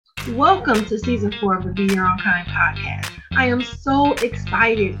Welcome to season 4 of the Be Your Own Kind podcast. I am so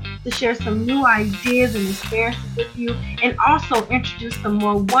excited to share some new ideas and experiences with you and also introduce some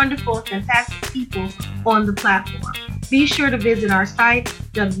more wonderful and fantastic people on the platform. Be sure to visit our site,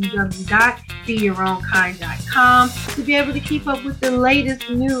 www.beyourownkind.com, to be able to keep up with the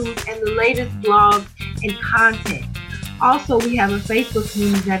latest news and the latest blogs and content. Also, we have a Facebook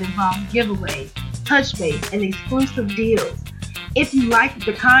community that involves giveaways, touch base, and exclusive deals. If you like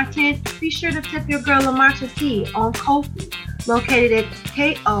the content, be sure to tip your girl Lamasha T on Ko-fi, located at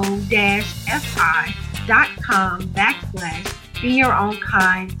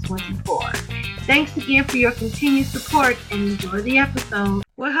ko-fi.com/beyourownkind24. Thanks again for your continued support and enjoy the episode.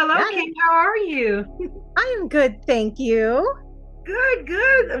 Well, hello, Kim. How are you? I am good, thank you.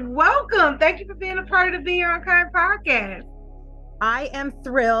 Good. Welcome. Thank you for being a part of the Be Your Own Kind podcast. I am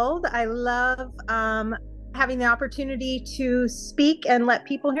thrilled. I love having the opportunity to speak and let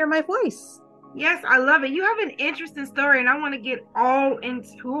people hear my voice. Yes, I love it. You have an interesting story, and I want to get all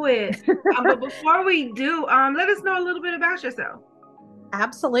into it. But before we do, let us know a little bit about yourself.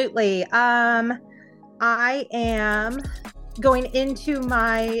 Absolutely. I am going into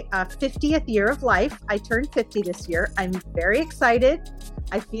my 50th year of life. I turned 50 this year. I'm very excited.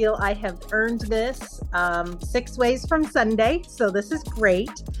 I feel I have earned this 6 ways from Sunday, so this is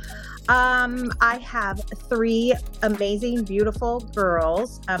great. I have 3 amazing, beautiful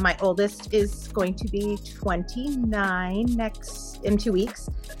girls. My oldest is going to be 29 in 2 weeks.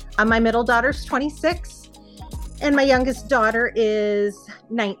 My middle daughter's 26, and my youngest daughter is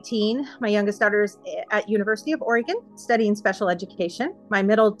 19. My youngest daughter is at University of Oregon studying special education. My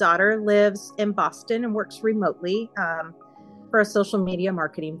middle daughter lives in Boston and works remotely for a social media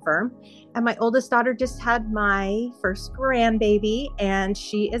marketing firm. And my oldest daughter just had my first grandbaby, and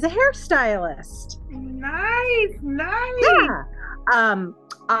she is a hairstylist. Nice. Yeah.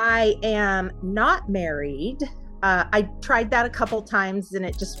 I am not married. I tried that a couple times and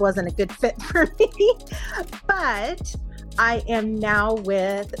it just wasn't a good fit for me. But I am now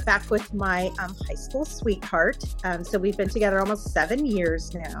back with my high school sweetheart. So we've been together almost 7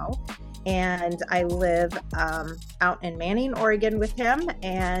 years now. And I live out in Manning, Oregon with him,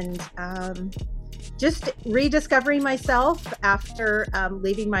 and just rediscovering myself after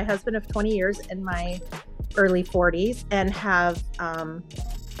leaving my husband of 20 years in my early 40s, and have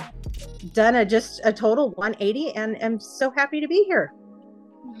done just a total 180, and am so happy to be here.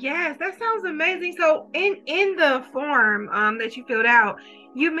 Yes, that sounds amazing. So in the form that you filled out,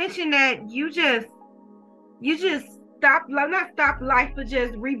 you mentioned that you just not stopped life, but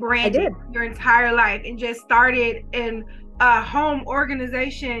just rebranded your entire life and just started in a home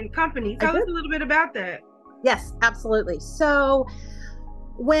organization company. Tell us a little bit about that. Yes, absolutely. So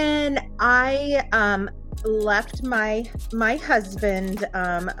when I left my husband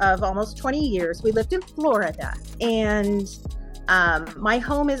of almost 20 years, we lived in Florida, and my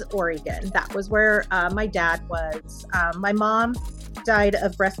home is Oregon. That was where my dad was. My mom died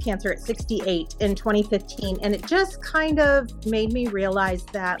of breast cancer at 68 in 2015, and it just kind of made me realize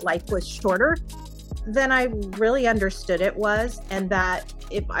that life was shorter than I really understood it was, and that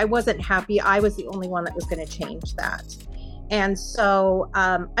if I wasn't happy, I was the only one that was going to change that. And so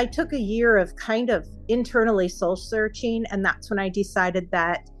I took a year of kind of internally soul searching, and that's when I decided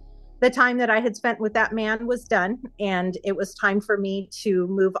that the time that I had spent with that man was done, and it was time for me to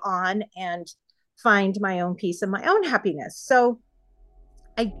move on and find my own peace and my own happiness. So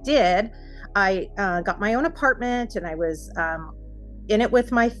I did. I got my own apartment, and I was in it with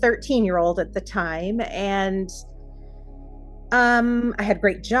my 13-year-old at the time. And I had a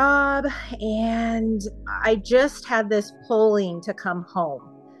great job, and I just had this pulling to come home.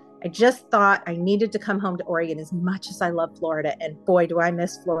 I just thought I needed to come home to Oregon as much as I love Florida. And boy, do I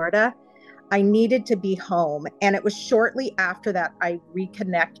miss Florida. I needed to be home. And it was shortly after that I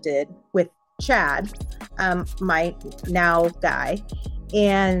reconnected with Chad, my now guy.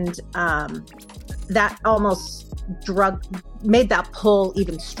 And that almost made that pull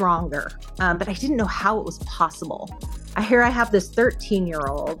even stronger. But I didn't know how it was possible. I have this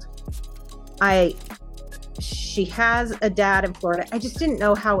 13-year-old. She has a dad in Florida. I just didn't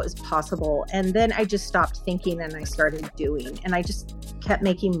know how it was possible. And then I just stopped thinking and I started doing, and I just kept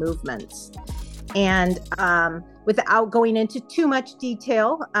making movements. And without going into too much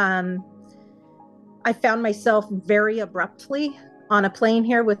detail, I found myself very abruptly on a plane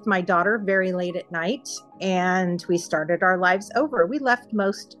here with my daughter very late at night, and we started our lives over. We left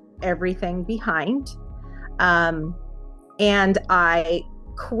most everything behind. And I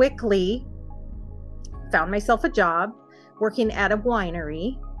quickly found myself a job working at a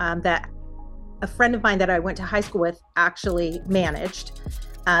winery that a friend of mine that I went to high school with actually managed.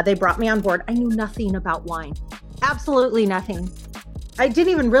 They brought me on board. I knew nothing about wine, absolutely nothing. I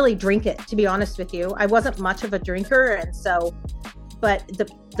didn't even really drink it, to be honest with you. I wasn't much of a drinker. And so, but the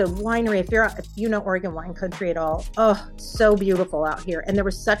winery, if you know Oregon wine country at all, oh, so beautiful out here. And there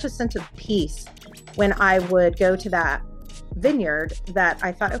was such a sense of peace when I would go to that vineyard that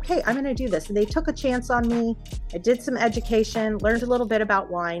I thought, okay, I'm going to do this. And they took a chance on me. I did some education, learned a little bit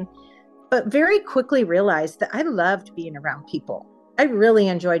about wine, but very quickly realized that I loved being around people. I really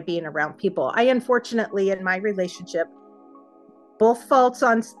enjoyed being around people. I unfortunately, in my relationship, both faults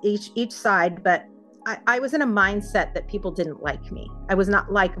on each side, but I was in a mindset that people didn't like me. I was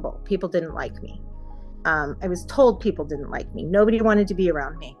not likable. People didn't like me. I was told people didn't like me. Nobody wanted to be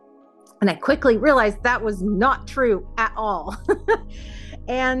around me. And I quickly realized that was not true at all.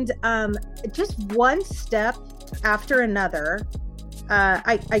 And just one step after another,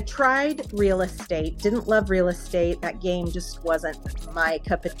 I tried real estate, didn't love real estate. That game just wasn't my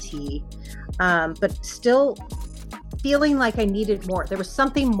cup of tea. But still feeling like I needed more. There was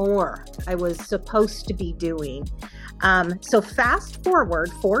something more I was supposed to be doing. So fast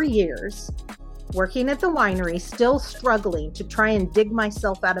forward 4 years, working at the winery, still struggling to try and dig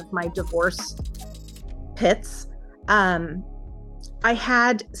myself out of my divorce pits. I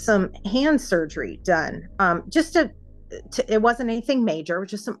had some hand surgery done, just it wasn't anything major, it was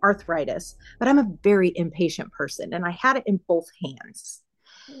just some arthritis, but I'm a very impatient person and I had it in both hands.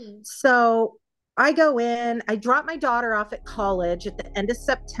 So I go in, I drop my daughter off at college at the end of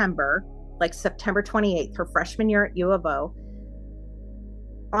September, like September 28th, her freshman year at U of O.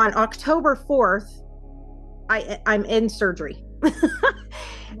 On October 4th, I'm in surgery,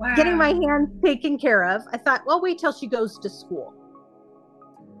 wow. Getting my hands taken care of. I thought, well, wait till she goes to school.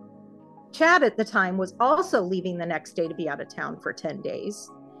 Chad at the time was also leaving the next day to be out of town for 10 days.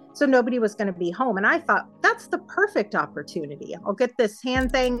 So nobody was going to be home. And I thought, that's the perfect opportunity. I'll get this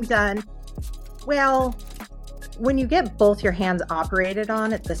hand thing done. Well, when you get both your hands operated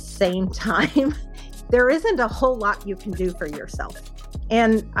on at the same time, there isn't a whole lot you can do for yourself.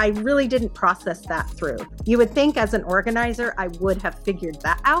 And I really didn't process that through. You would think as an organizer, I would have figured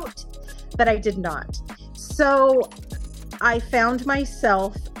that out, but I did not. So I found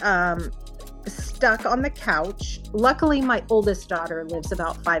myself stuck on the couch. Luckily, my oldest daughter lives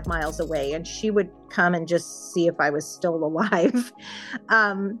about 5 miles away, and she would come and just see if I was still alive.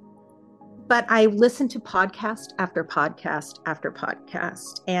 But I listened to podcast after podcast after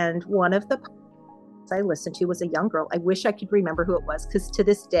podcast. And one of the podcasts I listened to was a young girl. I wish I could remember who it was, because to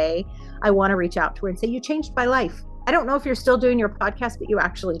this day, I want to reach out to her and say, you changed my life. I don't know if you're still doing your podcast, but you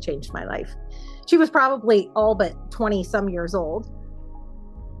actually changed my life. She was probably all but 20 some years old.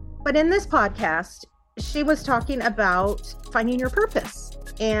 But in this podcast, she was talking about finding your purpose.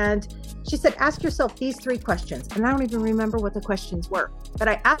 And she said, ask yourself these 3 questions. And I don't even remember what the questions were, but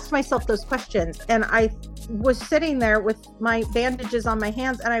I asked myself those questions, and I was sitting there with my bandages on my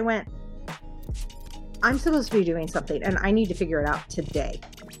hands, and I went, I'm supposed to be doing something and I need to figure it out today.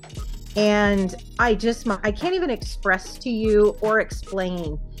 And I can't even express to you or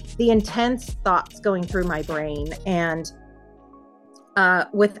explain the intense thoughts going through my brain. And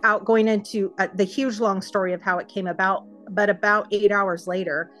without going into the huge long story of how it came about, but about 8 hours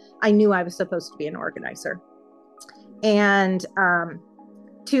later, I knew I was supposed to be an organizer. And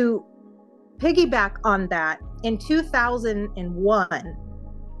to piggyback on that, in 2001,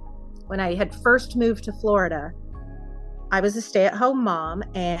 when I had first moved to Florida, I was a stay-at-home mom,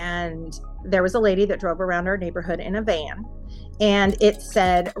 and there was a lady that drove around our neighborhood in a van, and it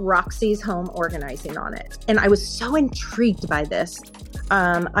said Roxy's Home Organizing on it. And I was so intrigued by this.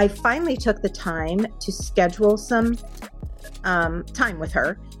 I finally took the time to schedule some time with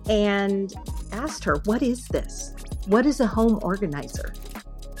her and asked her, what is this? What is a home organizer?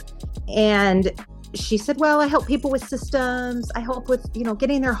 And she said, well, I help people with systems. I help with,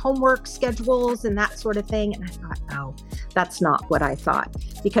 getting their homework schedules and that sort of thing. And I thought, no, that's not what I thought.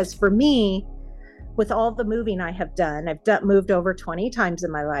 Because for me, with all the moving I have done, moved over 20 times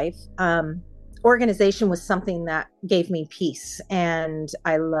in my life. Organization was something that gave me peace, and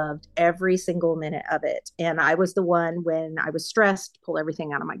I loved every single minute of it. And I was the one, when I was stressed, pull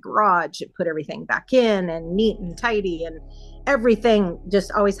everything out of my garage and put everything back in, and neat and tidy, and everything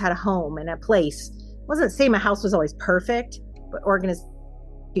just always had a home and a place. I wasn't saying my house was always perfect, but organization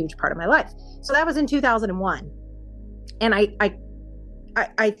was a huge part of my life. So that was in 2001. And I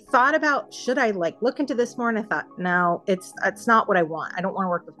thought about, should I look into this more? And I thought, no, it's not what I want. I don't want to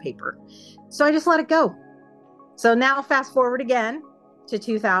work with paper. So I just let it go. So now fast forward again to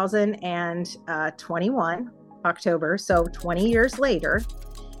 2021, October. So 20 years later.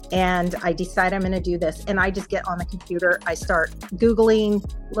 and I decide I'm going to do this. And I just get on the computer. I start Googling,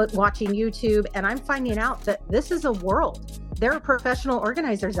 watching YouTube, and I'm finding out that this is a world. There are professional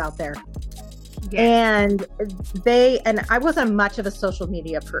organizers out there. Yes. And I wasn't much of a social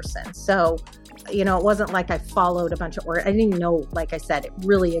media person. So, it wasn't like I followed a bunch of, I didn't even know, like I said, it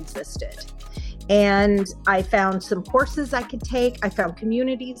really existed. And I found some courses I could take. I found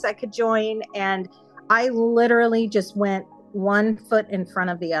communities I could join. And I literally just went one foot in front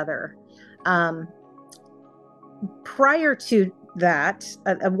of the other. Prior to that,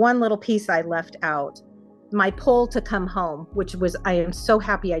 one little piece I left out, my pull to come home, which was, I am so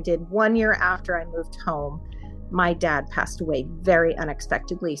happy I did. 1 year after I moved home, my dad passed away very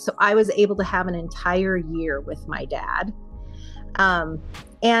unexpectedly. So I was able to have an entire year with my dad.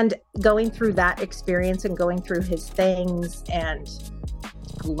 And going through that experience and going through his things and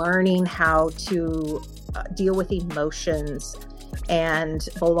learning how to deal with emotions and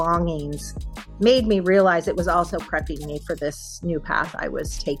belongings made me realize it was also prepping me for this new path I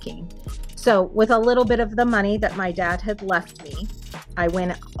was taking. So with a little bit of the money that my dad had left me, I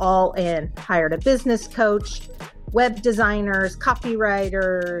went all in, hired a business coach, web designers,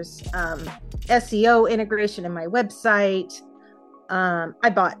 copywriters, SEO integration in my website. I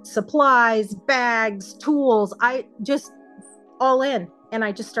bought supplies, bags, tools. I just all in. And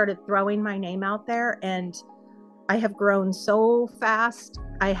I just started throwing my name out there, and I have grown so fast.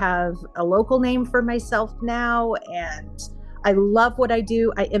 I have a local name for myself now, and I love what I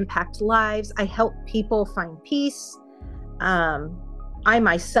do. I impact lives. I help people find peace. I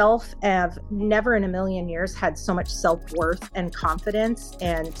myself have never in a million years had so much self-worth and confidence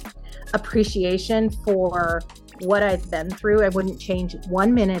and appreciation for what I've been through. I wouldn't change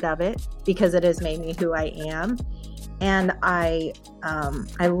 1 minute of it because it has made me who I am. And I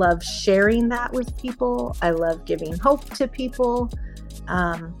love sharing that with people. I love giving hope to people.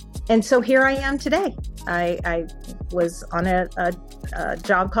 And so here I am today. I was on a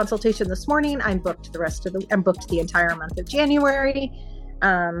job consultation this morning. I'm booked the entire month of January.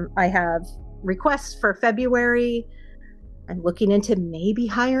 I have requests for February. I'm looking into maybe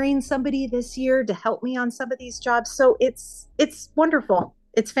hiring somebody this year to help me on some of these jobs. So it's wonderful.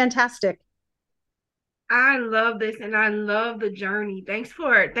 It's fantastic. I love this, and I love the journey. Thank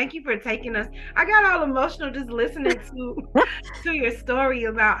you for taking us. I got all emotional just listening to your story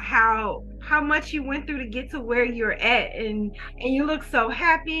about how much you went through to get to where you're at, and you look so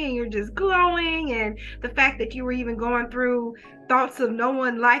happy, and you're just glowing, and the fact that you were even going through thoughts of no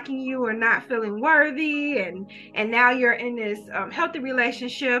one liking you or not feeling worthy, and now you're in this healthy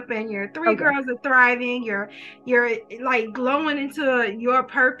relationship, and your three girls are thriving. You're like glowing into your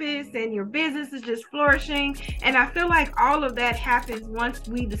purpose, and your business is just flourishing. And I feel like all of that happens once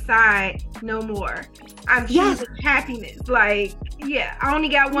we decide no more. I'm choosing happiness. Like, I only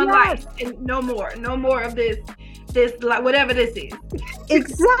got one life, and no more of this like whatever this is.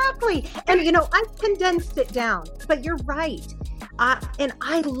 Exactly. And I've condensed it down, but you're right. And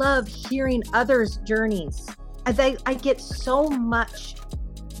I love hearing others' journeys. I get so much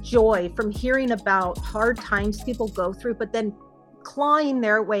joy from hearing about hard times people go through, but then clawing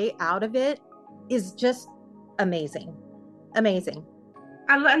their way out of it is just amazing. Amazing.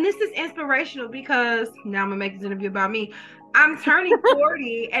 And this is inspirational because now I'm gonna make this interview about me. I'm turning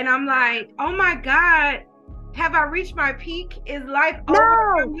 40 and I'm like, oh my God, have I reached my peak? Is life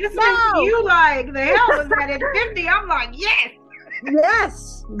over? I'm listening to you like, the hell was that at 50? I'm like, yes.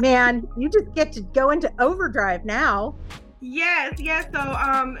 Yes, man, you just get to go into overdrive now. Yes. So,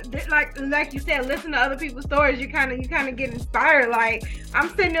 like you said, listen to other people's stories. You kind of get inspired. Like, I'm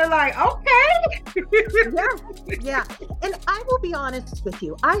sitting there like, okay. Yeah. And I will be honest with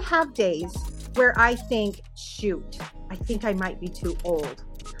you. I have days where I think, shoot, I think I might be too old.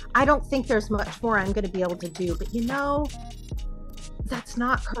 I don't think there's much more I'm going to be able to do. But that's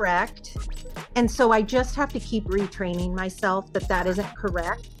not correct. And so I just have to keep retraining myself that isn't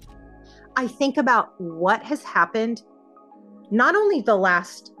correct. I think about what has happened, not only the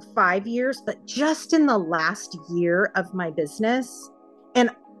last 5 years, but just in the last year of my business. And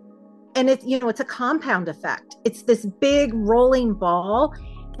it, it's a compound effect. It's this big rolling ball,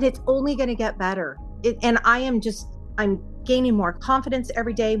 and it's only going to get better. And I'm gaining more confidence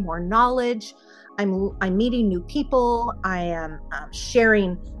every day, more knowledge. I'm meeting new people. I am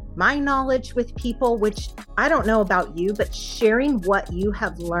sharing my knowledge with people, which I don't know about you, but sharing what you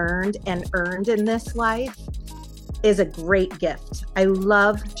have learned and earned in this life is a great gift. I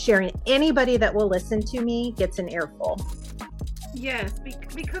love sharing. Anybody that will listen to me gets an earful. Yes,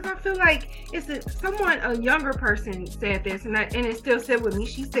 because I feel like a younger person said this, and it still said with me.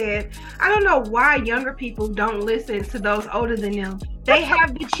 She said, I don't know why younger people don't listen to those older than them. They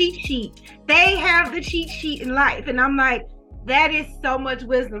have the cheat sheet. They have the cheat sheet in life. And I'm like, that is so much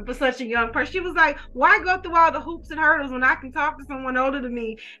wisdom for such a young person. She was like, why go through all the hoops and hurdles when I can talk to someone older than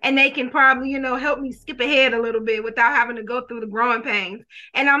me and they can probably, help me skip ahead a little bit without having to go through the growing pains.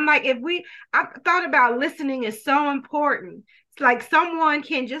 And I'm like, I thought about listening is so important. It's like someone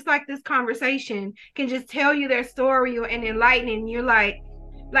can, just like this conversation, can just tell you their story and enlighten, and you're like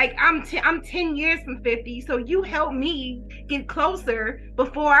I'm 10 years from 50, so you help me get closer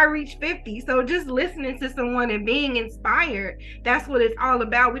before I reach 50. So just listening to someone and being inspired, that's what it's all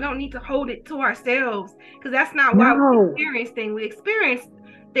about. We don't need to hold it to ourselves, because that's not why we experience things. We experience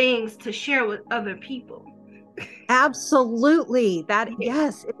things to share with other people. Absolutely.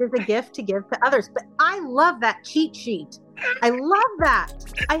 Yes, it is a gift to give to others. But I love that cheat sheet. I love that.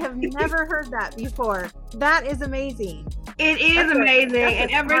 I have never heard that before. That is amazing. It is amazing.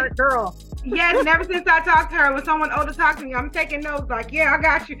 And smart girl. Yes, and ever since I talked to her, when someone older talks to me, I'm taking notes like, yeah, I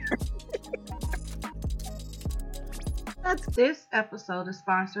got you. This episode is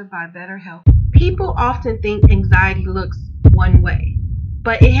sponsored by BetterHelp. People often think anxiety looks one way,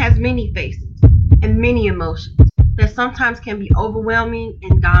 but it has many faces and many emotions that sometimes can be overwhelming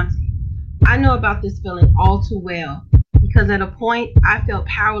and daunting. I know about this feeling all too well, because at a point I felt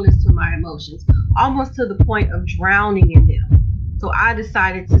powerless to my emotions, almost to the point of drowning in them. So I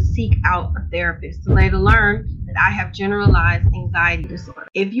decided to seek out a therapist to later learn that I have generalized anxiety disorder.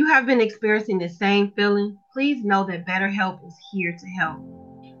 If you have been experiencing the same feeling, please know that BetterHelp is here to help.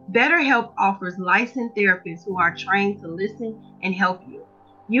 BetterHelp offers licensed therapists who are trained to listen and help you.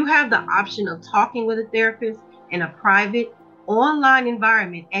 You have the option of talking with a therapist in a private, online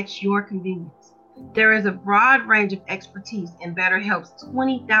environment at your convenience. There is a broad range of expertise in BetterHelp's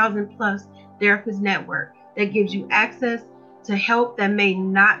 20,000 plus therapist network that gives you access to help that may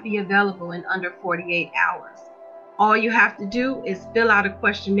not be available in under 48 hours. All you have to do is fill out a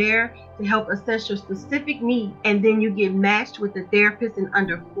questionnaire to help assess your specific need, and then you get matched with a therapist in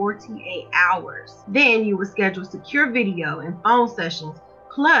under 48 hours. Then you will schedule secure video and phone sessions.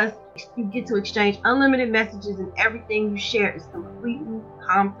 Plus, you get to exchange unlimited messages, and everything you share is completely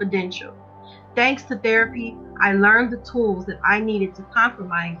confidential. Thanks to therapy, I learned the tools that I needed to conquer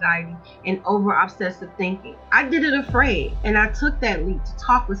my anxiety and over-obsessive thinking. I did it afraid, and I took that leap to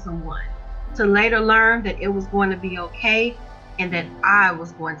talk with someone, to later learn that it was going to be okay and that I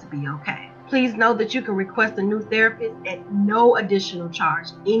was going to be okay. Please know that you can request a new therapist at no additional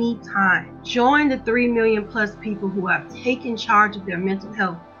charge anytime. Join the 3 million plus people who have taken charge of their mental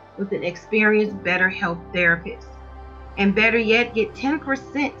health with an experienced BetterHelp therapist. And better yet, get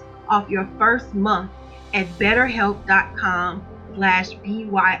 10% off your first month at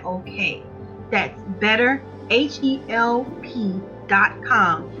betterhelp.com/BYOK. That's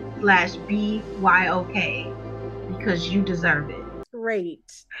betterhelp.com/BYOK, because you deserve it.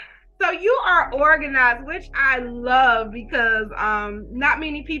 Great. So you are organized, which I love, because not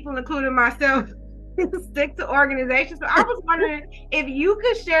many people, including myself, stick to organization. So I was wondering if you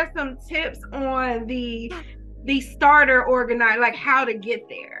could share some tips on the starter organize, like how to get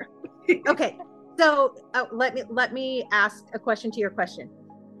there. Okay. So let me ask a question to your question.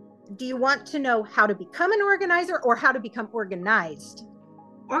 Do you want to know how to become an organizer or how to become organized?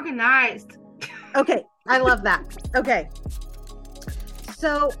 Organized. Okay. I love that. Okay.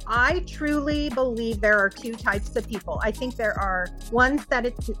 So I truly believe there are two types of people. I think there are ones that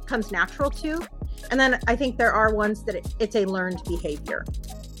it comes natural to, and then I think there are ones that it's a learned behavior.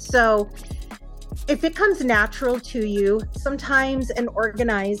 So if it comes natural to you, sometimes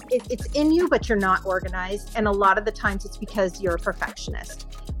it's in you, but you're not organized. And a lot of the times it's because you're a perfectionist.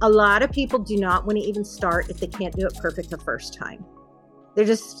 A lot of people do not want to even start if they can't do it perfect the first time. They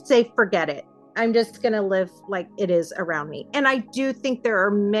just say, forget it. I'm just going to live like it is around me. And I do think there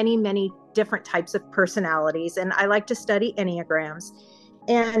are many, many different types of personalities. And I like to study Enneagrams,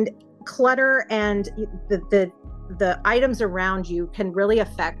 and clutter and the items around you can really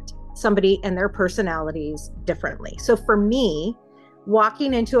affect somebody and their personalities differently. So for me,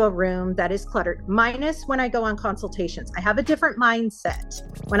 walking into a room that is cluttered, minus when I go on consultations, I have a different mindset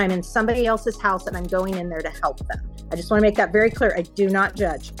when I'm in somebody else's house and I'm going in there to help them. I just want to make that very clear. I do not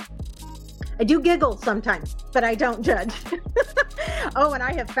judge. I do giggle sometimes, but I don't judge. Oh, and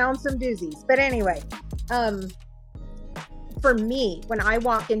I have found some doozies. But anyway, for me, when I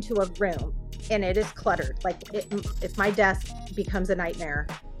walk into a room and it is cluttered, if my desk becomes a nightmare,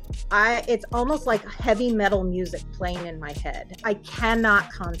 it's almost like heavy metal music playing in my head. I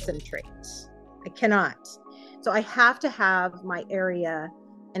cannot concentrate. I cannot. So I have to have my area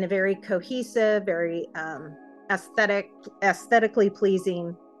in a very cohesive, very aesthetically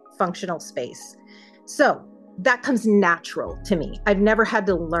pleasing, functional space. So that comes natural to me. I've never had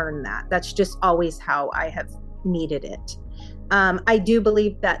to learn that. That's just always how I have needed it. I do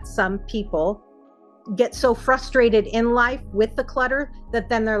believe that some people get so frustrated in life with the clutter that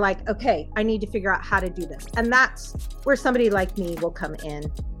then they're like, okay, I need to figure out how to do this. And that's where somebody like me will come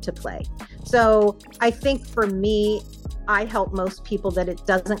in to play. So I think for me, I help most people that it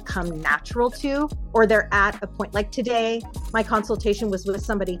doesn't come natural to, or they're at a point like today, my consultation was with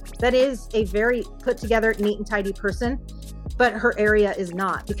somebody that is a very put together, neat and tidy person, but her area is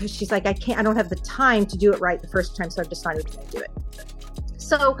not, because she's like, I don't have the time to do it right the first time. So I'm just not even going to do it.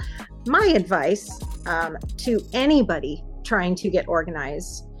 So my advice to anybody trying to get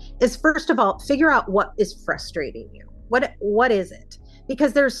organized is, first of all, figure out what is frustrating you. What is it?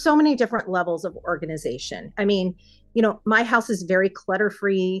 Because there's so many different levels of organization. I mean, my house is very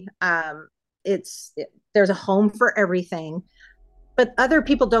clutter-free. There's a home for everything, but other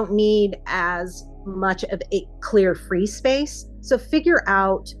people don't need as much of a clear free space. So figure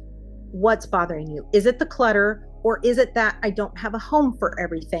out what's bothering you. Is it the clutter? Or is it that I don't have a home for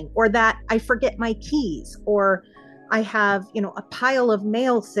everything, or that I forget my keys, or I have, a pile of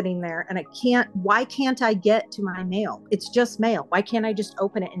mail sitting there and why can't I get to my mail? It's just mail. Why can't I just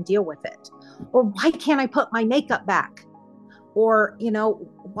open it and deal with it? Or why can't I put my makeup back? Or,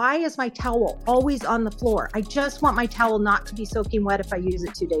 why is my towel always on the floor? I just want my towel not to be soaking wet if I use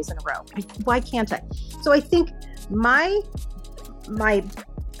it 2 days in a row. Why can't I? So I think my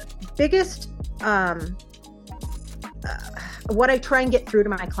biggest, what I try and get through to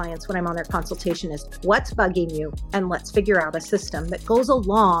my clients when I'm on their consultation is, what's bugging you? And let's figure out a system that goes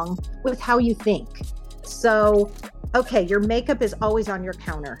along with how you think. So, okay, your makeup is always on your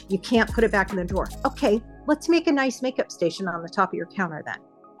counter. You can't put it back in the drawer. Okay, let's make a nice makeup station on the top of your counter then.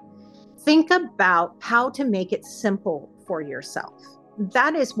 Think about how to make it simple for yourself.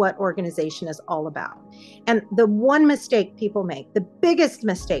 That is what organization is all about. And the one mistake people make, the biggest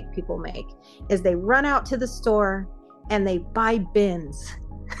mistake people make, is they run out to the store and they buy bins.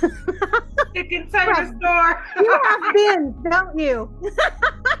 The container store. You have bins, don't you?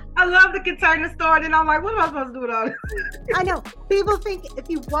 I love the container store. And then I'm like, what am I supposed to do with all this? I know. People think if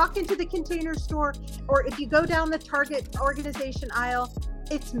you walk into the container store, or if you go down the Target organization aisle,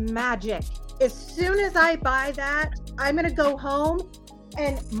 it's magic. As soon as I buy that, I'm going to go home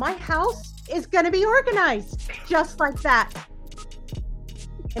and my house is going to be organized just like that.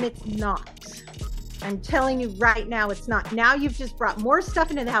 And it's not. I'm telling you right now, it's not. Now you've just brought more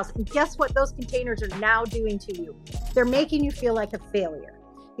stuff into the house. And guess what those containers are now doing to you? They're making you feel like a failure,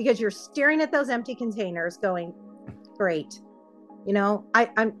 because you're staring at those empty containers going, great.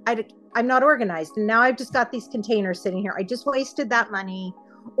 I'm not organized. And now I've just got these containers sitting here. I just wasted that money.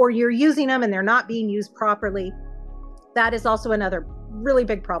 Or you're using them and they're not being used properly. That is also another really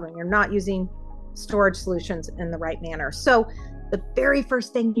big problem. You're not using storage solutions in the right manner. So the very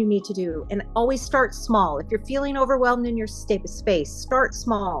first thing you need to do, and always start small. If you're feeling overwhelmed in your space, start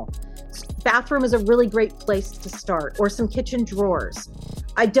small. Bathroom is a really great place to start, or some kitchen drawers.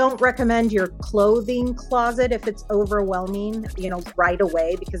 I don't recommend your clothing closet if it's overwhelming, right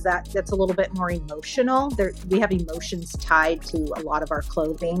away, because that's a little bit more emotional. We have emotions tied to a lot of our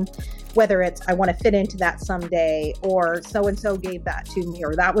clothing, whether it's, I want to fit into that someday, or so-and-so gave that to me,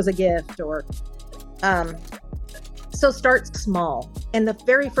 or that was a gift, or, so start small. And the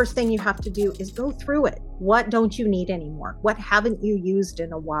very first thing you have to do is go through it. What don't you need anymore? What haven't you used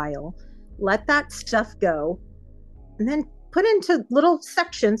in a while? Let that stuff go. And then put into little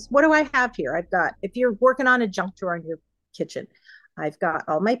sections. What do I have here? I've got, if you're working on a junk drawer in your kitchen, I've got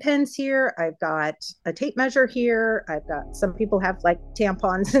all my pens here. I've got a tape measure here. I've got, some people have like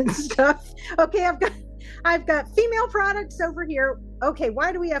tampons and stuff. Okay, I've got female products over here. Okay,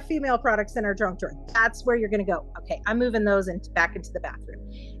 why do we have female products in our junk drawer? That's where you're going to go. Okay, I'm moving those back into the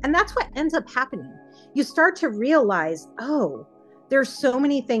bathroom. And that's what ends up happening. You start to realize, oh, there's so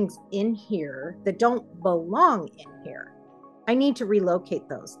many things in here that don't belong in here. I need to relocate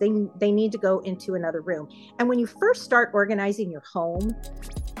those. They need to go into another room. And when you first start organizing your home,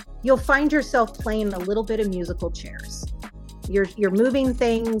 you'll find yourself playing a little bit of musical chairs. You're moving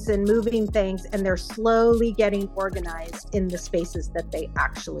things, and they're slowly getting organized in the spaces that they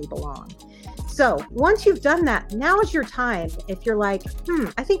actually belong. So once you've done that, now is your time. If you're like,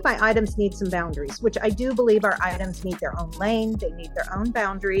 I think my items need some boundaries, which I do believe our items need their own lane. They need their own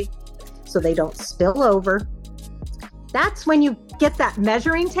boundary so they don't spill over. That's when you get that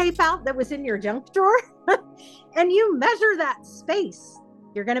measuring tape out that was in your junk drawer and you measure that space.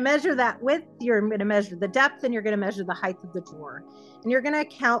 You're going to measure that width, you're going to measure the depth, and you're going to measure the height of the drawer. And you're going to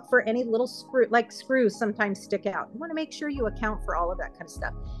account for any little screws sometimes stick out. You want to make sure you account for all of that kind of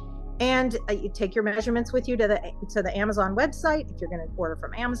stuff. And you take your measurements with you to the Amazon website, if you're going to order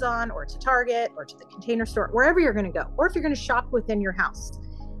from Amazon or to Target or to the Container Store, wherever you're going to go, or if you're going to shop within your house.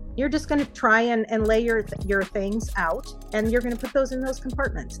 You're just going to try and lay your things out, and you're going to put those in those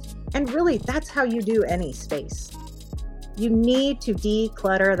compartments. And really, that's how you do any space. You need to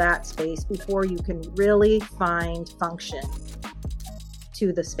declutter that space before you can really find function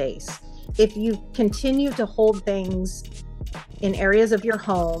to the space. If you continue to hold things in areas of your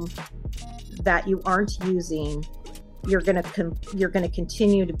home that you aren't using, you're going to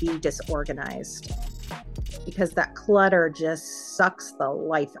continue to be disorganized, because that clutter just sucks the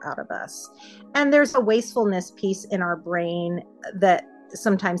life out of us. And there's a wastefulness piece in our brain that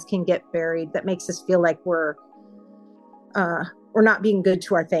sometimes can get buried, that makes us feel like we're not being good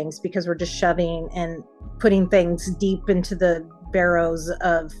to our things, because we're just shoving and putting things deep into the barrows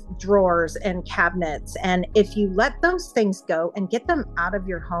of drawers and cabinets. And if you let those things go and get them out of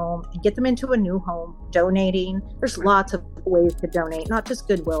your home and get them into a new home, donating, there's lots of ways to donate, not just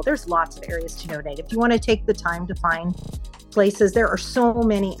Goodwill. There's lots of areas to donate. If you want to take the time to find places, there are so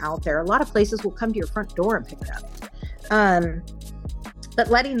many out there. A lot of places will come to your front door and pick it up. But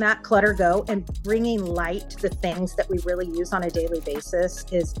letting that clutter go and bringing light to the things that we really use on a daily basis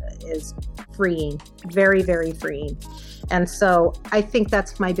is freeing, very, very freeing. And so I think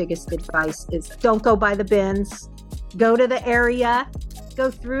that's my biggest advice is don't go by the bins, go to the area,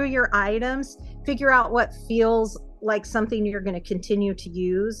 go through your items, figure out what feels like something you're going to continue to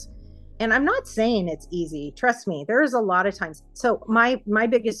use. And I'm not saying it's easy. Trust me, there's a lot of times. So my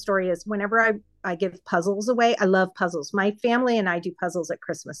biggest story is whenever I give puzzles away. I love puzzles. My family and I do puzzles at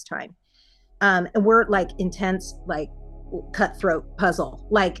Christmas time. And we're like intense, like cutthroat puzzle.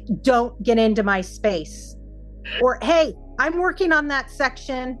 Like, don't get into my space. Or, hey, I'm working on that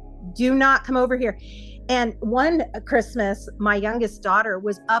section. Do not come over here. And one Christmas, my youngest daughter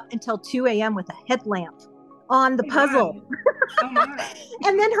was up until 2 a.m. with a headlamp on the puzzle.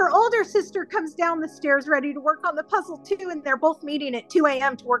 And then her older sister comes down the stairs ready to work on the puzzle too. And they're both meeting at 2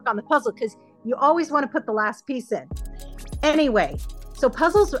 a.m. to work on the puzzle, because you always want to put the last piece in. Anyway, so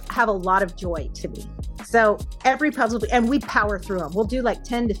puzzles have a lot of joy to me. So every puzzle, and we power through them. We'll do like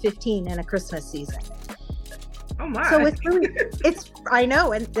 10 to 15 in a Christmas season. Oh my. So it's really, I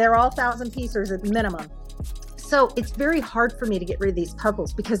know, and they're all 1,000 pieces at minimum. So it's very hard for me to get rid of these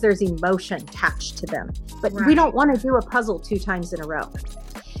puzzles because there's emotion attached to them. But we don't want to do a puzzle 2 times in a row.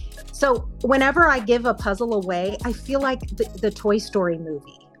 So whenever I give a puzzle away, I feel like the Toy Story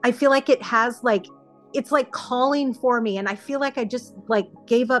movie. I feel like it has like, it's like calling for me. And I feel like I just like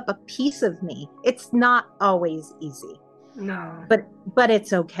gave up a piece of me. It's not always easy. No. But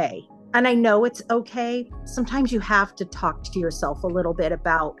it's okay. And I know it's okay. Sometimes you have to talk to yourself a little bit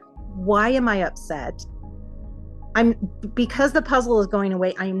about, why am I upset? Because the puzzle is going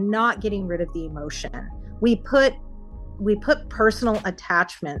away, I'm not getting rid of the emotion. We put personal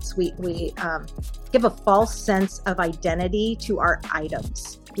attachments. We give a false sense of identity to our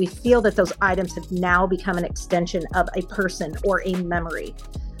items. We feel that those items have now become an extension of a person or a memory,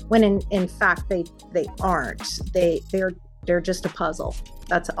 when in fact they aren't. They're just a puzzle.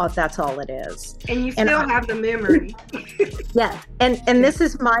 That's all it is. And you still have the memory. Yeah. And this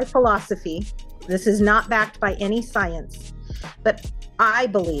is my philosophy. This is not backed by any science, but I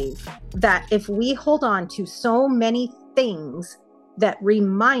believe that if we hold on to so many things that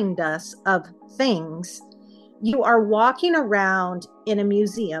remind us of things, you are walking around in a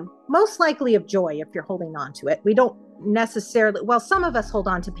museum, most likely of joy if you're holding on to it. We don't necessarily, well, some of us hold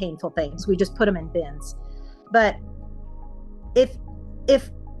on to painful things. We just put them in bins. But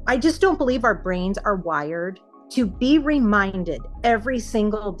if I just don't believe our brains are wired to be reminded every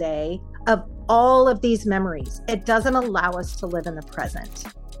single day of all of these memories. It doesn't allow us to live in the present.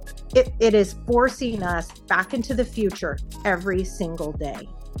 It is forcing us back into the future every single day.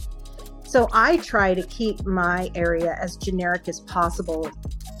 So I try to keep my area as generic as possible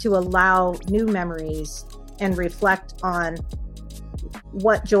to allow new memories and reflect on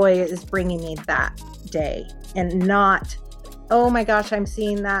what joy is bringing me that day, and not, oh my gosh, I'm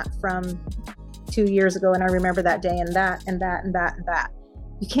seeing that from 2 years ago and I remember that day and that and that and that and that.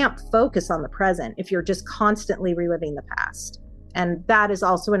 You can't focus on the present if you're just constantly reliving the past. And that is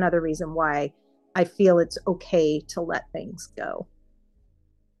also another reason why I feel it's okay to let things go.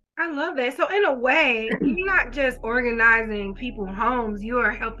 I love that. So in a way, you're not just organizing people's homes, you are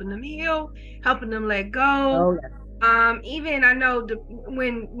helping them heal, helping them let go. Oh, yeah. Even I know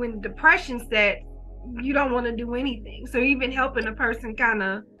when depression sets, you don't want to do anything. So even helping a person kind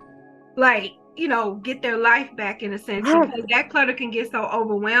of like get their life back in a sense, Yes. because that clutter can get so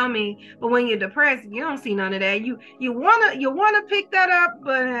overwhelming. But when you're depressed, you don't see none of that. You wanna pick that up,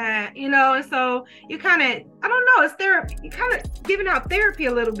 but and so you kind of, I don't know, it's therapy. You kind of giving out therapy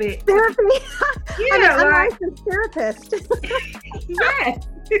a little bit. Therapy. Yeah, I'm a like licensed therapist. yes.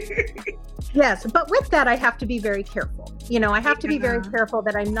 Yes, but with that, I have to be very careful. I have to be very Yeah. careful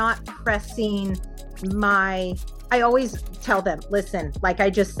that I'm not pressing I always tell them, listen, like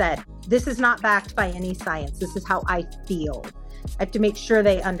I just said, this is not backed by any science. This is how I feel. I have to make sure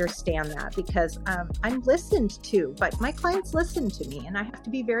they understand that, because I'm listened to, but my clients listen to me, and I have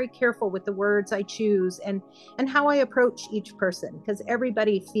to be very careful with the words I choose and how I approach each person, because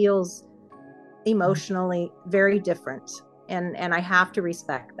everybody feels emotionally very different, and I have to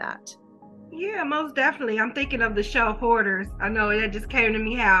respect that. Yeah, most definitely. I'm thinking of the shelf hoarders. I know it just came to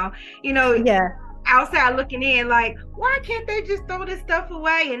me how, you know, Yeah. outside looking in, like, why can't they just throw this stuff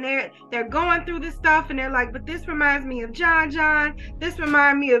away? And they're going through this stuff, and they're like, but this reminds me of John. This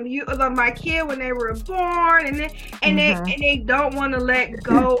reminds me of you, of my kid when they were born, and they don't want to let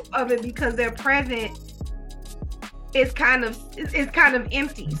go of it because their present is kind of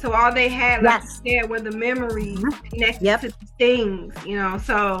empty. So all they had left there were the memories connected to the things,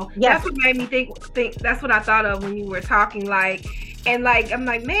 So that's what made me think. That's what I thought of when you were talking, like. And like, I'm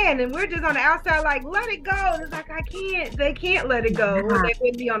like, man, and we're just on the outside, like, let it go. And it's like, they can't let it go, or they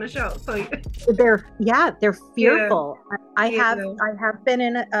wouldn't be on the show. So they're fearful. Yeah. I have been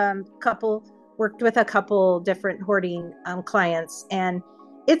in worked with a couple different hoarding clients, and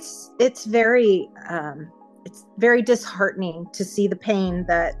it's very disheartening to see the pain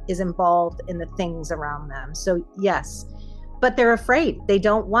that is involved in the things around them. So yes, but they're afraid. They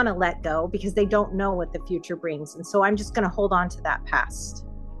don't want to let go because they don't know what the future brings. And so I'm just going to hold on to that past.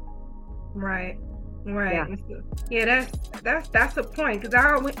 Right. Yeah, that's the point. Because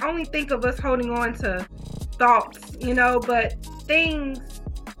I only think of us holding on to thoughts, but things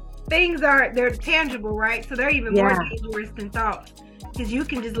they're tangible, right? So they're even more dangerous than thoughts. Because you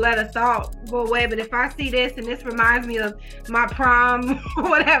can just let a thought go away, but if I see this and this reminds me of my prom or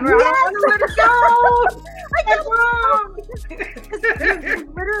whatever, I don't want to let it go.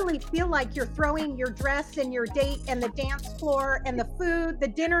 You literally feel like you're throwing your dress and your date and the dance floor and the food, the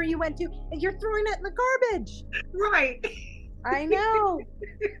dinner you went to, and you're throwing it in the garbage. Right. I know,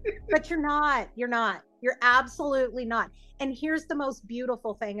 but you're not. You're absolutely not. And here's the most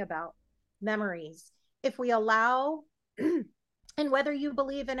beautiful thing about memories. If we allow and whether you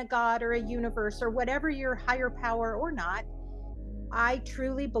believe in a God or a universe or whatever your higher power or not, I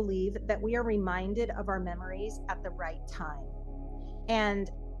truly believe that we are reminded of our memories at the right time.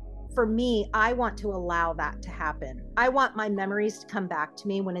 And for me, I want to allow that to happen. I want my memories to come back to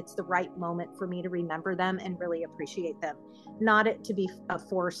me when it's the right moment for me to remember them and really appreciate them, not it to be a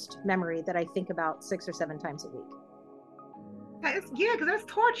forced memory that I think about 6 or 7 times a week. Because that's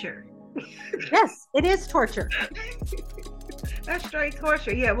torture. Yes, it is torture. That's straight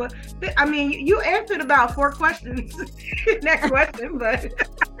torture. Yeah, well, I mean, you answered about 4 questions. Next question, but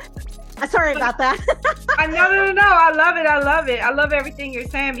sorry about that. No. I love it. I love everything you're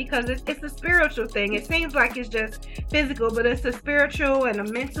saying, because it's a spiritual thing. It seems like it's just physical, but it's a spiritual and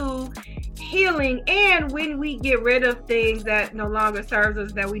a mental healing. And when we get rid of things that no longer serves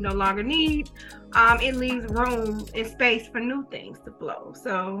us, that we no longer need, it leaves room and space for new things to flow.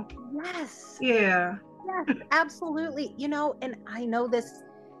 So yes. Yeah. Yes, absolutely. And I know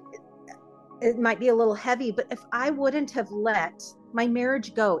it might be a little heavy, but if I wouldn't have let my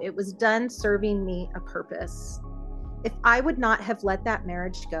marriage go, it was done serving me a purpose. If I would not have let that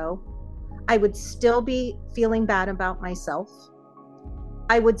marriage go, I would still be feeling bad about myself.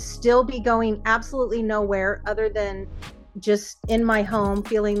 I would still be going absolutely nowhere other than just in my home,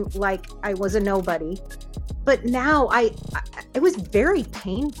 feeling like I was a nobody. But now it was very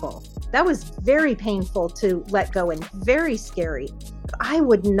painful. That was very painful to let go and very scary. I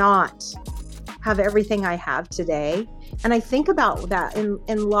would not have everything I have today. And I think about that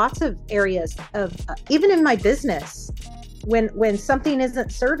in lots of areas of, even in my business, when something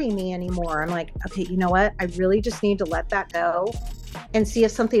isn't serving me anymore, I'm like, okay, you know what? I really just need to let that go and see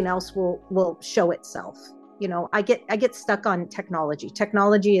if something else will show itself. I get stuck on technology.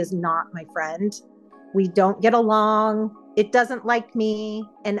 Technology is not my friend. We don't get along. It doesn't like me,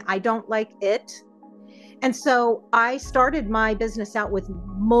 and I don't like it. And so I started my business out with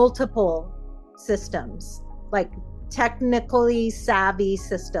multiple systems, like technically savvy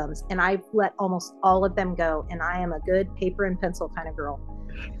systems, and I've let almost all of them go. And I am a good paper and pencil kind of girl.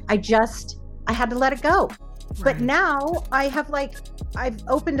 I had to let it go. Right. But now I've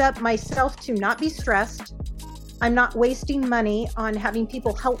opened up myself to not be stressed. I'm not wasting money on having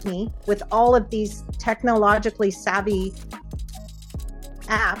people help me with all of these technologically savvy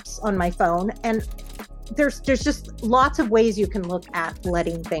apps on my phone. And there's just lots of ways you can look at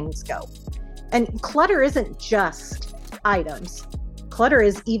letting things go. And clutter isn't just items. Clutter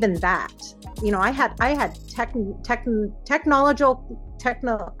is even that. You know, I had I don't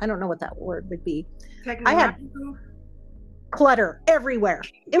know what that word would be. I had clutter everywhere.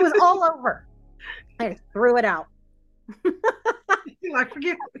 It was all over. I threw it out. Like,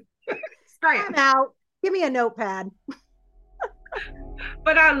 forget it. I'm out. Give me a notepad.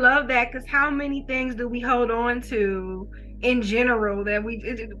 But I love that, because how many things do we hold on to in general that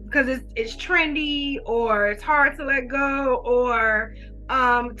because it's trendy, or it's hard to let go, or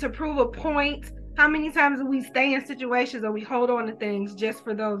to prove a point? How many times do we stay in situations or we hold on to things just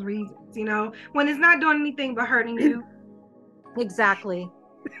for those reasons, you know, when it's not doing anything but hurting you? Exactly.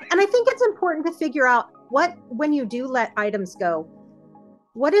 And I think it's important to figure out when you do let items go,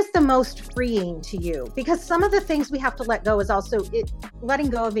 what is the most freeing to you? Because some of the things we have to let go is also letting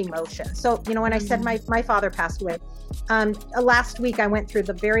go of emotion. So, you know, when I said my father passed away, last week I went through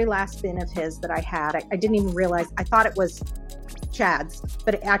the very last bin of his that I had. I didn't even realize, I thought it was Chad's,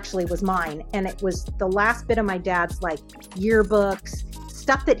 but it actually was mine. And it was the last bit of my dad's, like, yearbooks,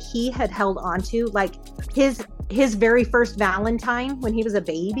 stuff that he had held onto, like his very first Valentine when he was a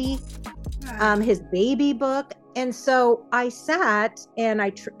baby, his baby book. And so I sat and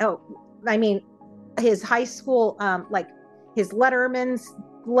his high school, like his Letterman's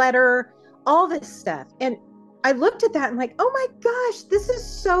letter, all this stuff. And I looked at that and like, oh my gosh, this is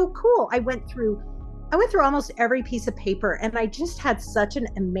so cool. I went through almost every piece of paper, and I just had such an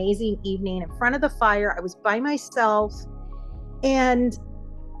amazing evening in front of the fire. I was by myself, and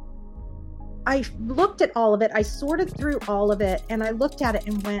I looked at all of it. I sorted through all of it, and I looked at it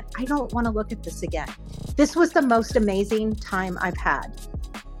and went, I don't want to look at this again. This was the most amazing time I've had.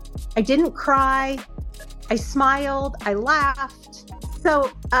 I didn't cry. I smiled. I laughed. So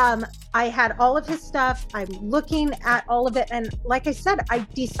I had all of his stuff. I'm looking at all of it. And like I said, I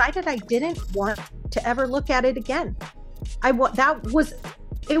decided I didn't want to ever look at it again. It was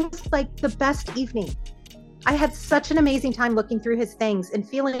like the best evening. I had such an amazing time looking through his things and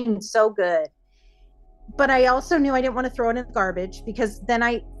feeling so good. But I also knew I didn't want to throw it in the garbage, because then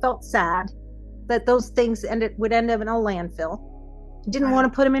I felt sad that those things would end up in a landfill. Didn't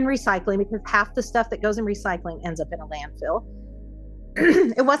want to put them in recycling, because half the stuff that goes in recycling ends up in a landfill.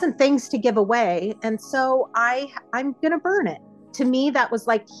 It wasn't things to give away. And so I'm going to burn it. To me, that was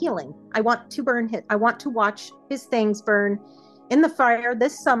like healing. I want to burn it. I want to watch his things burn in the fire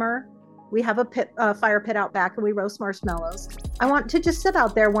this summer. We have a fire pit out back, and we roast marshmallows. I want to just sit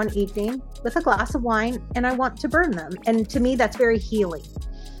out there one evening with a glass of wine, and I want to burn them. And to me, that's very healing.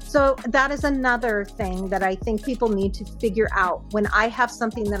 So that is another thing that I think people need to figure out. When I have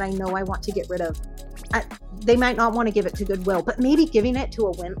something that I know I want to get rid of, they might not want to give it to Goodwill, but maybe giving it to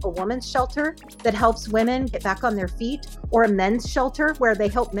a women's shelter that helps women get back on their feet, or a men's shelter where they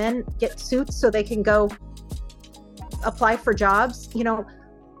help men get suits so they can go apply for jobs, you know,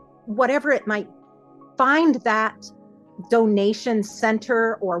 whatever it might. Find that donation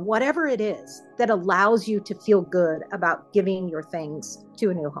center or whatever it is that allows you to feel good about giving your things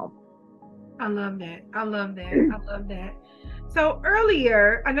to a new home. I love that. I love that. So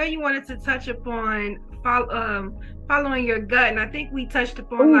earlier, I know you wanted to touch upon following your gut, and I think we touched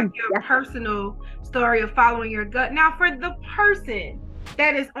upon your personal story of following your gut. Now, for the person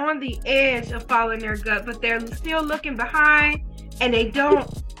that is on the edge of following their gut, but they're still looking behind, and they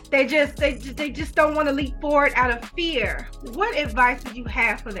just don't want to leap forward out of fear, what advice would you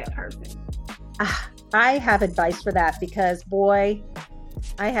have for that person? I have advice for that, because boy,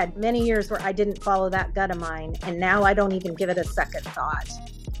 I had many years where I didn't follow that gut of mine, and now I don't even give it a second thought.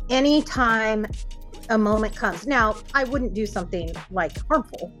 Anytime a moment comes, now I wouldn't do something like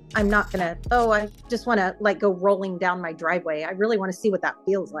harmful. I'm not gonna, I just want to like go rolling down my driveway. I really want to see what that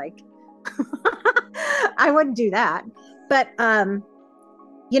feels like. I wouldn't do that. But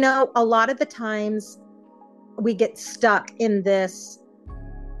you know, a lot of the times we get stuck in this.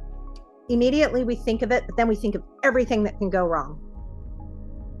 Immediately we think of it, but then we think of everything that can go wrong.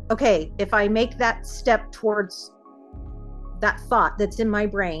 Okay, if I make that step towards that thought that's in my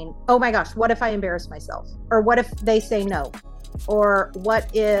brain, oh my gosh, what if I embarrass myself? Or what if they say no? Or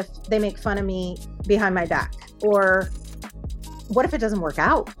what if they make fun of me behind my back? Or what if it doesn't work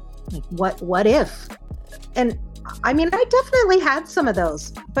out? Like, what if? And I mean, I definitely had some of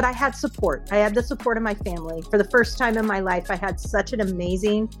those, but I had support. I had the support of my family. For the first time in my life, I had such an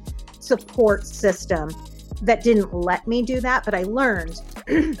amazing support system that didn't let me do that, but I learned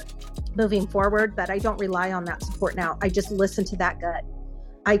moving forward, that I don't rely on that support now. I just listen to that gut.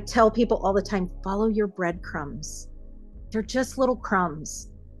 I tell people all the time, follow your breadcrumbs. They're just little crumbs.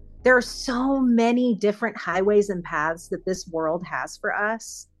 There are so many different highways and paths that this world has for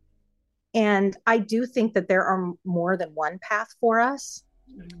us. And I do think that there are more than one path for us.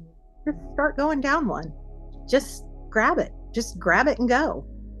 Just start going down one. Just grab it. Just grab it and go.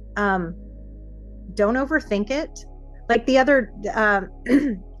 Don't overthink it. Like the other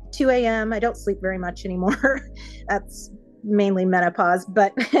 2 a.m., I don't sleep very much anymore. That's mainly menopause.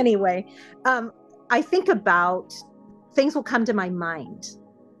 But anyway, I think about things will come to my mind.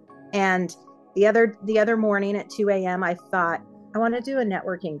 And the other morning at 2 a.m., I thought, I want to do a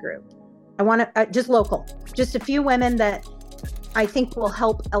networking group. I want to just local, just a few women that I think will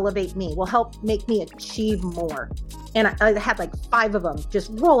help elevate me, will help make me achieve more. And I had like 5 of them just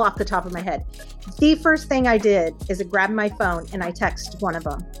roll off the top of my head. The first thing I did is I grabbed my phone and I text one of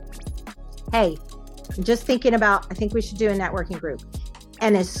them. Hey, I'm just thinking about, I think we should do a networking group.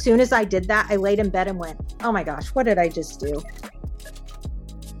 And as soon as I did that, I laid in bed and went, oh my gosh, what did I just do?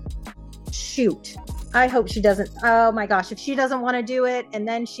 Shoot. I hope she doesn't. Oh my gosh, if she doesn't want to do it, and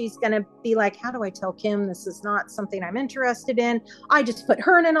then she's going to be like, how do I tell Kim this is not something I'm interested in? I just put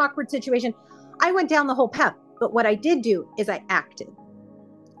her in an awkward situation. I went down the whole path. But what I did do is I acted.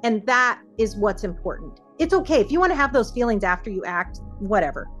 And that is what's important. It's okay. If you want to have those feelings after you act,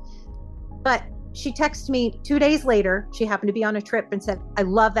 whatever. But she texted me 2 days later. She happened to be on a trip and said, I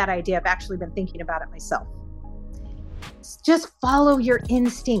love that idea. I've actually been thinking about it myself. Just follow your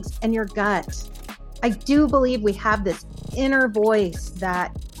instincts and your gut. I do believe we have this inner voice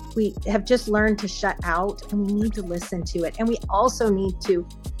that we have just learned to shut out, and we need to listen to it. And we also need to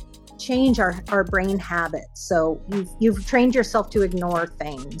change our brain habits. So you've trained yourself to ignore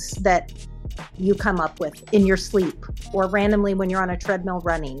things that you come up with in your sleep, or randomly when you're on a treadmill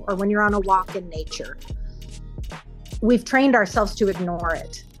running, or when you're on a walk in nature. We've trained ourselves to ignore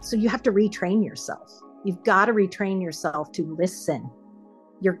it. So you have to retrain yourself. You've got to retrain yourself to listen.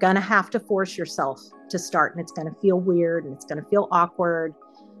 You're going to have to force yourself to start, and it's going to feel weird, and it's going to feel awkward,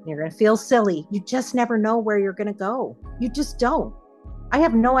 and you're going to feel silly. You just never know where you're going to go. You just don't. I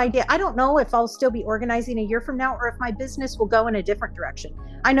have no idea. I don't know if I'll still be organizing a year from now, or if my business will go in a different direction.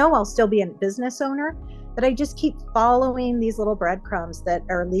 I know I'll still be a business owner, but I just keep following these little breadcrumbs that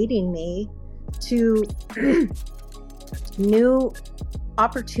are leading me to new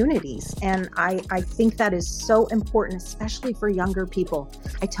opportunities. And I think that is so important, especially for younger people.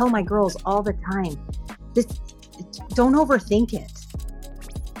 I tell my girls all the time, don't overthink it.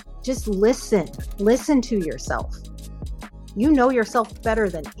 Just listen to yourself. You know yourself better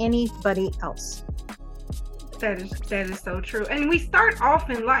than anybody else. That is so true. And we start off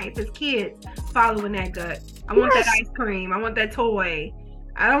in life as kids following that gut. I want that ice cream. I want that toy.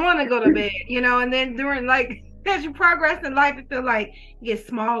 I don't want to go to bed, and then during as you progress in life, it feels like you get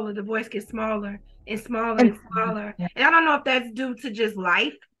smaller, the voice gets smaller and smaller and smaller. Yeah. And I don't know if that's due to just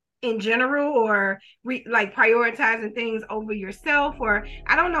life in general, or prioritizing things over yourself, or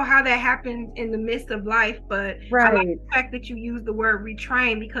I don't know how that happens in the midst of life, but right. I like the fact that you use the word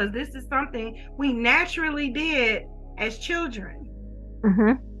retrain, because this is something we naturally did as children.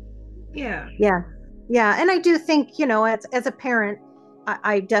 Mm-hmm. Yeah. And I do think, as a parent,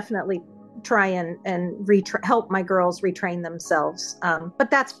 I definitely try and help my girls retrain themselves.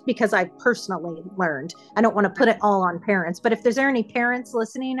 But that's because I personally learned. I don't want to put it all on parents, but if there's any parents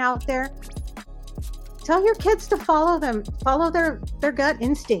listening out there, tell your kids to follow their gut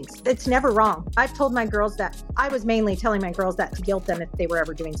instincts. It's never wrong. I've told my girls that. I was mainly telling my girls that to guilt them if they were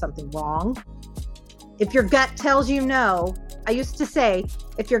ever doing something wrong. If your gut tells you no, I used to say,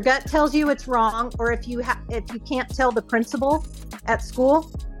 if your gut tells you it's wrong, or if you can't tell the principal at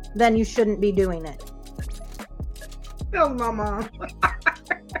school, then you shouldn't be doing it. Oh, my mom.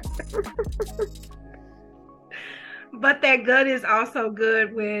 But that gut is also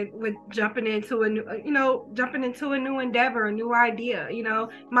good with jumping into a new endeavor, a new idea.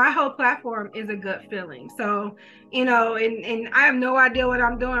 My whole platform is a gut feeling. So, and I have no idea what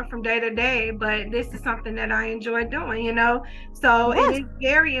I'm doing from day to day, but this is something that I enjoy doing, So yes. It is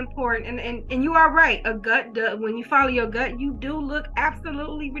very important. And you are right. When you follow your gut, you do look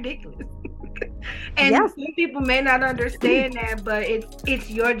absolutely ridiculous. And yes. Some people may not understand that, but it's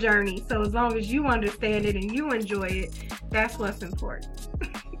your journey. So as long as you understand it and you enjoy it, that's what's important.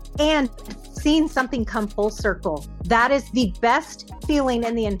 And seeing something come full circle, that is the best feeling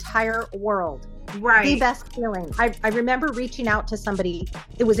in the entire world. Right. The best feeling. I remember reaching out to somebody.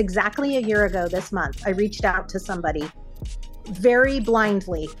 It was exactly a year ago this month. I reached out to somebody very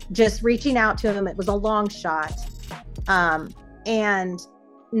blindly, just reaching out to him. It was a long shot. And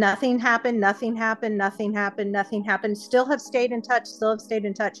nothing happened, still have stayed in touch.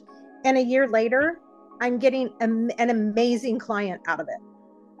 And a year later, I'm getting an amazing client out of it.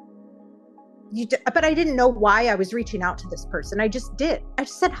 But I didn't know why I was reaching out to this person. I just did. I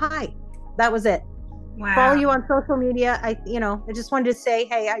just said hi. That was it. Wow. Follow you on social media. I just wanted to say,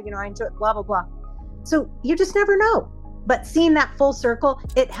 hey, I enjoy it, blah, blah, blah. So you just never know. But seeing that full circle,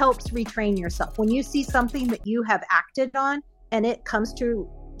 it helps retrain yourself. When you see something that you have acted on and it comes to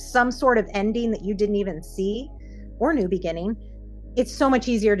some sort of ending that you didn't even see or new beginning, it's so much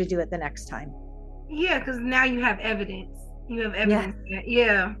easier to do it the next time. Yeah, because now you have evidence.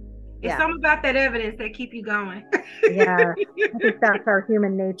 Yeah. It's something about that evidence that keep you going. Yeah, I think that's our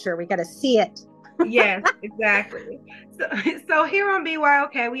human nature. We got to see it. Yes, exactly. So here on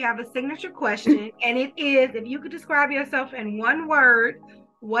BYOK, we have a signature question, and it is, if you could describe yourself in one word,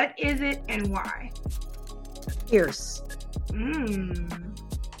 what is it and why? Fierce.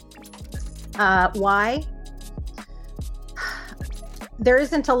 Why? There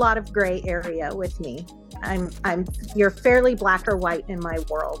isn't a lot of gray area with me. You're fairly black or white in my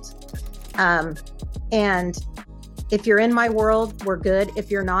world. And if you're in my world, we're good.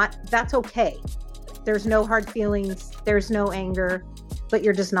 If you're not, that's okay. There's no hard feelings. There's no anger, but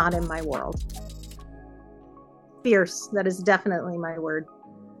you're just not in my world. Fierce. That is definitely my word.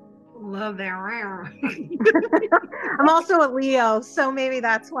 Love that. I'm also a Leo, so maybe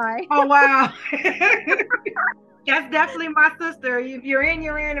that's why. Oh, wow. That's definitely my sister. If you're in,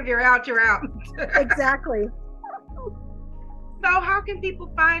 you're in. If you're out, you're out. Exactly. So how can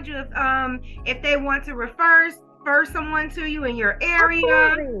people find you if they want to refer someone to you in your area?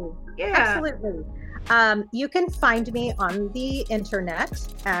 Absolutely. Yeah. Absolutely. You can find me on the internet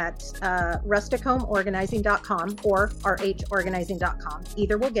at rustichomeorganizing.com or rhorganizing.com.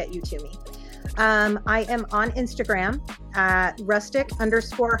 Either will get you to me. I am on Instagram at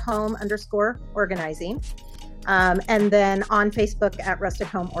rustic_home_organizing. And then on Facebook at Rustic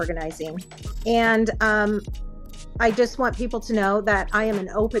Home Organizing. And I just want people to know that I am an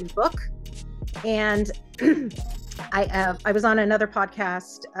open book. And I was on another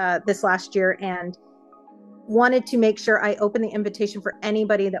podcast this last year and wanted to make sure I open the invitation for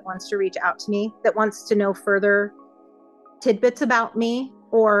anybody that wants to reach out to me, that wants to know further tidbits about me,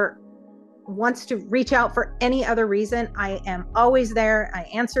 or wants to reach out for any other reason. I am always there. I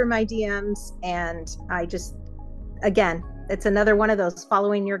answer my DMs, and I just, again, it's another one of those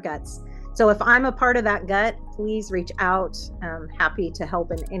following your guts. So if I'm a part of that gut, please reach out. I'm happy to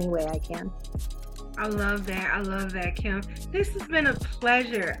help in any way I can. I love that, Kim. This has been a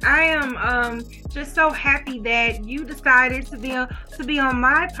pleasure. I am just so happy that you decided to be on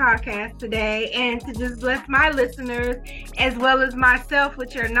my podcast today and to just bless my listeners as well as myself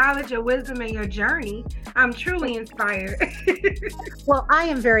with your knowledge, your wisdom, and your journey. I'm truly inspired. Well, I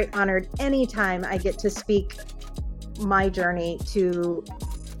am very honored anytime I get to speak my journey to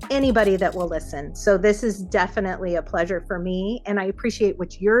anybody that will listen. So this is definitely a pleasure for me, and I appreciate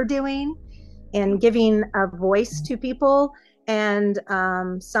what you're doing and giving a voice to people and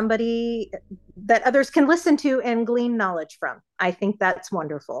somebody that others can listen to and glean knowledge from. I think that's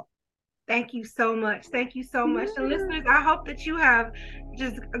wonderful. Thank you so much. And listeners, I hope that you have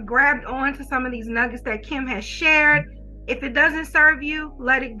just grabbed on to some of these nuggets that Kim has shared. If it doesn't serve you,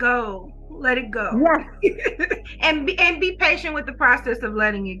 let it go. Yes. and be patient with the process of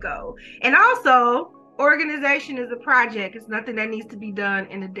letting it go. And also, organization is a project. It's nothing that needs to be done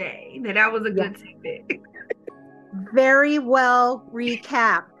in a day. That was a good tidbit. Very well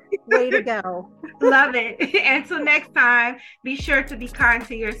recapped. Way to go. Love it. Until next time, be sure to be kind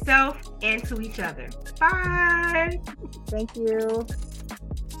to yourself and to each other. Bye. Thank you.